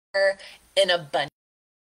in abundance.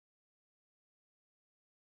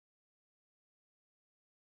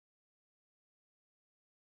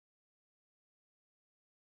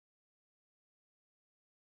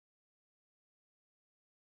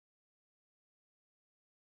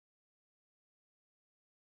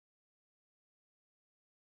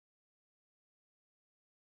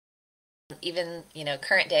 Even,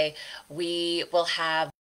 current day, we will have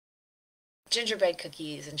gingerbread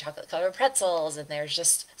cookies and chocolate covered pretzels, and there's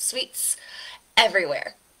just sweets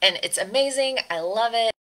everywhere. And it's amazing. I love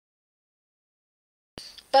it.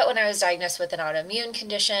 But when I was diagnosed with an autoimmune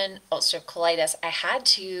condition, ulcerative colitis, I had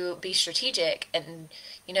to be strategic and,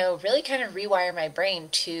 really kind of rewire my brain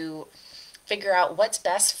to figure out what's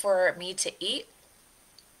best for me to eat,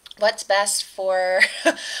 what's best for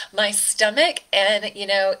my stomach, and,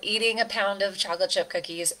 eating a pound of chocolate chip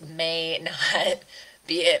cookies may not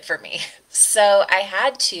be it for me. So I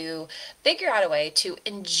had to figure out a way to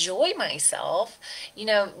enjoy myself,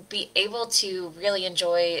 be able to really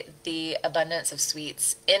enjoy the abundance of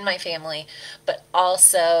sweets in my family, but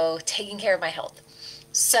also taking care of my health.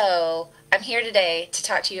 So I'm here today to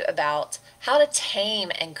talk to you about how to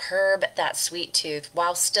tame and curb that sweet tooth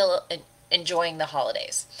while still enjoying the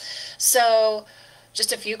holidays. So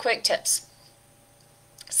just a few quick tips.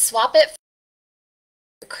 Swap it.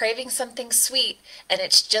 Craving something sweet and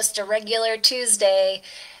it's just a regular Tuesday,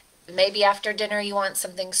 maybe after dinner you want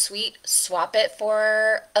something sweet, swap it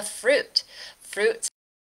for a fruit. Fruits,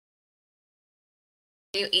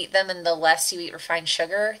 you eat them and the less you eat refined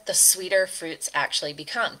sugar, the sweeter fruits actually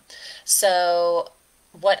become. So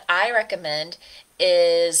what I recommend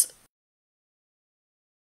is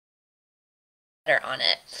on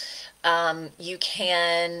it. You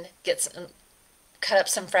can cut up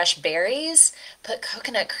some fresh berries, put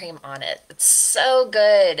coconut cream on it. It's so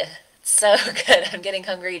good. It's so good. I'm getting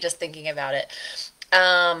hungry just thinking about it.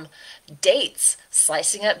 Dates,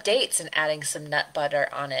 slicing up dates and adding some nut butter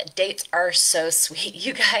on it. Dates are so sweet,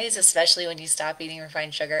 you guys, especially when you stop eating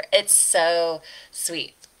refined sugar. It's so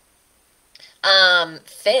sweet.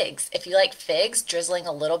 Figs. If you like figs, drizzling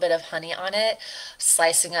a little bit of honey on it,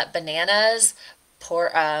 slicing up bananas,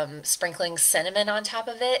 sprinkling cinnamon on top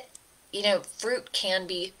of it. Fruit can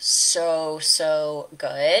be so, so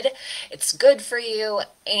good. It's good for you,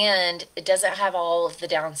 and it doesn't have all of the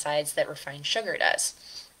downsides that refined sugar does.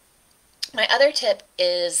 My other tip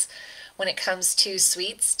is when it comes to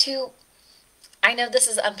sweets, too, I know this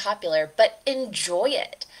is unpopular, but enjoy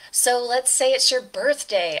it. So let's say it's your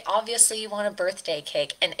birthday. Obviously, you want a birthday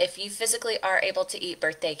cake. And if you physically are able to eat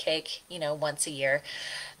birthday cake, once a year,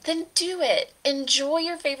 then do it. Enjoy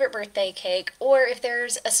your favorite birthday cake. Or if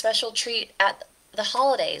there's a special treat at the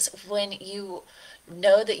holidays when you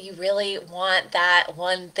know that you really want that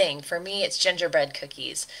one thing. For me, it's gingerbread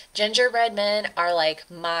cookies. Gingerbread men are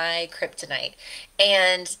like my kryptonite.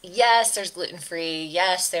 And yes, there's gluten-free.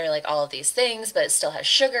 Yes, they're like all of these things, but it still has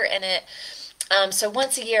sugar in it. So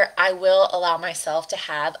once a year, I will allow myself to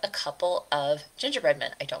have a couple of gingerbread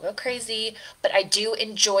men. I don't go crazy, but I do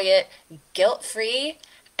enjoy it guilt-free,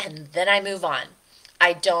 and then I move on.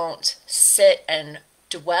 I don't sit and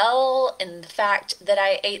dwell in the fact that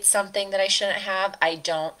I ate something that I shouldn't have. I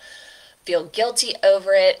don't feel guilty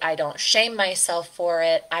over it. I don't shame myself for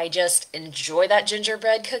it. I just enjoy that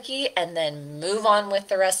gingerbread cookie and then move on with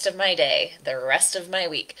the rest of my day, the rest of my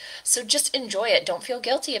week. So just enjoy it. Don't feel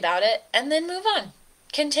guilty about it and then move on.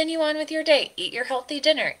 Continue on with your day. Eat your healthy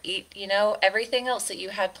dinner. Eat, everything else that you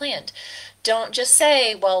had planned. Don't just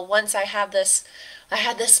say, well, once I had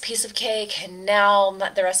this piece of cake and now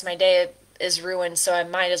the rest of my day is ruined, so I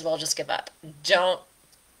might as well just give up. Don't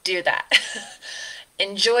do that.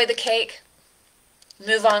 Enjoy the cake,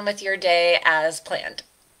 move on with your day as planned.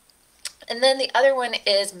 And then the other one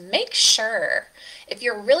is make sure, if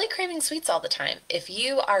you're really craving sweets all the time, if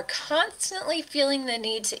you are constantly feeling the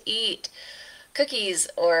need to eat cookies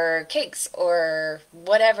or cakes or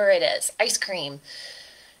whatever it is, ice cream,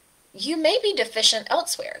 you may be deficient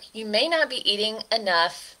elsewhere. You may not be eating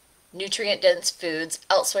enough nutrient-dense foods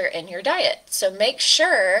elsewhere in your diet. So make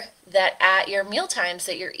sure that at your meal times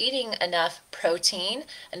that you're eating enough protein,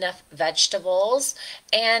 enough vegetables,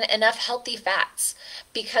 and enough healthy fats.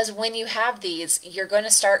 Because when you have these, you're going to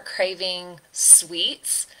start craving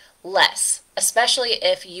sweets less, especially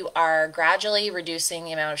if you are gradually reducing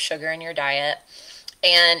the amount of sugar in your diet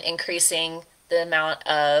and increasing the amount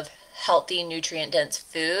of healthy, nutrient-dense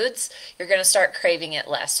foods, you're going to start craving it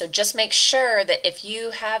less. So just make sure that if you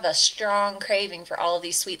have a strong craving for all of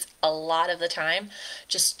these sweets a lot of the time,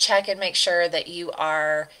 just check and make sure that you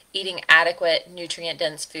are eating adequate,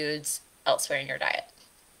 nutrient-dense foods elsewhere in your diet.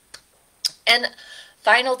 And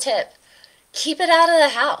final tip, Keep it out of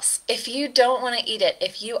the house. If you don't want to eat it,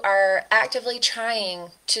 if you are actively trying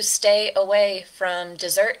to stay away from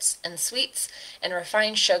desserts and sweets and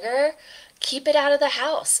refined sugar, keep it out of the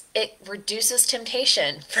house. It reduces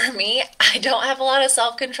temptation. For me, I don't have a lot of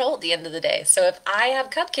self-control at the end of the day. So if I have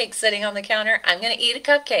cupcakes sitting on the counter, I'm going to eat a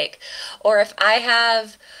cupcake. Or if I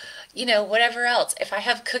have whatever else. If I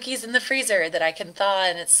have cookies in the freezer that I can thaw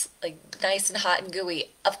and it's like nice and hot and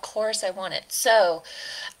gooey, of course I want it. So,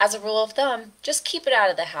 as a rule of thumb, just keep it out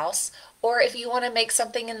of the house. Or if you want to make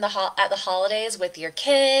something at the holidays with your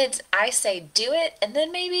kids, I say do it and then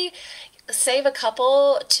maybe save a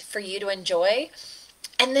couple for you to enjoy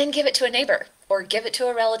and then give it to a neighbor or give it to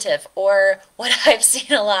a relative. Or what I've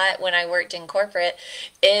seen a lot when I worked in corporate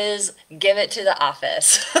is give it to the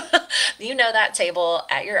office. You know that table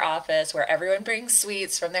at your office where everyone brings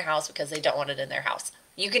sweets from their house because they don't want it in their house.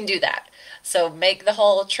 You can do that. So make the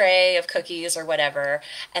whole tray of cookies or whatever,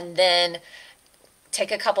 and then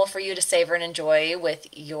take a couple for you to savor and enjoy with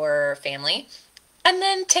your family, and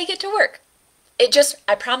then take it to work.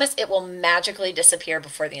 I promise it will magically disappear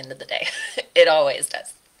before the end of the day. It always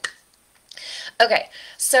does. Okay,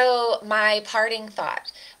 so my parting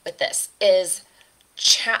thought with this is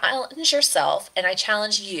challenge yourself, and I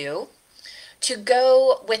challenge you to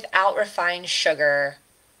go without refined sugar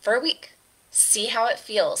for a week. See how it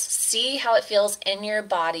feels. See how it feels in your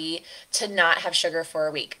body to not have sugar for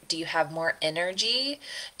a week. Do you have more energy?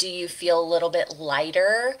 Do you feel a little bit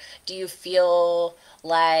lighter? Do you feel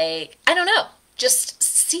like, I don't know, just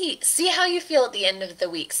see how you feel at the end of the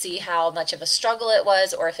week. See how much of a struggle it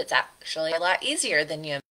was, or if it's actually a lot easier than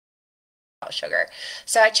you without sugar.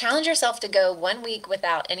 So I challenge yourself to go 1 week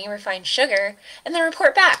without any refined sugar and then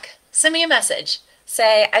report back. Send me a message.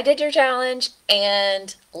 Say, I did your challenge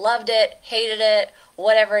and loved it, hated it,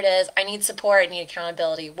 whatever it is. I need support, I need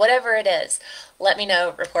accountability, whatever it is. Let me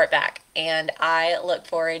know, report back. And I look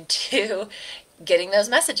forward to getting those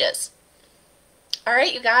messages. All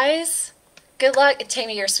right, you guys. Good luck at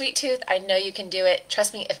taming your sweet tooth. I know you can do it.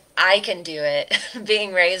 Trust me, if I can do it,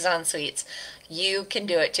 being raised on sweets, you can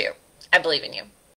do it too. I believe in you.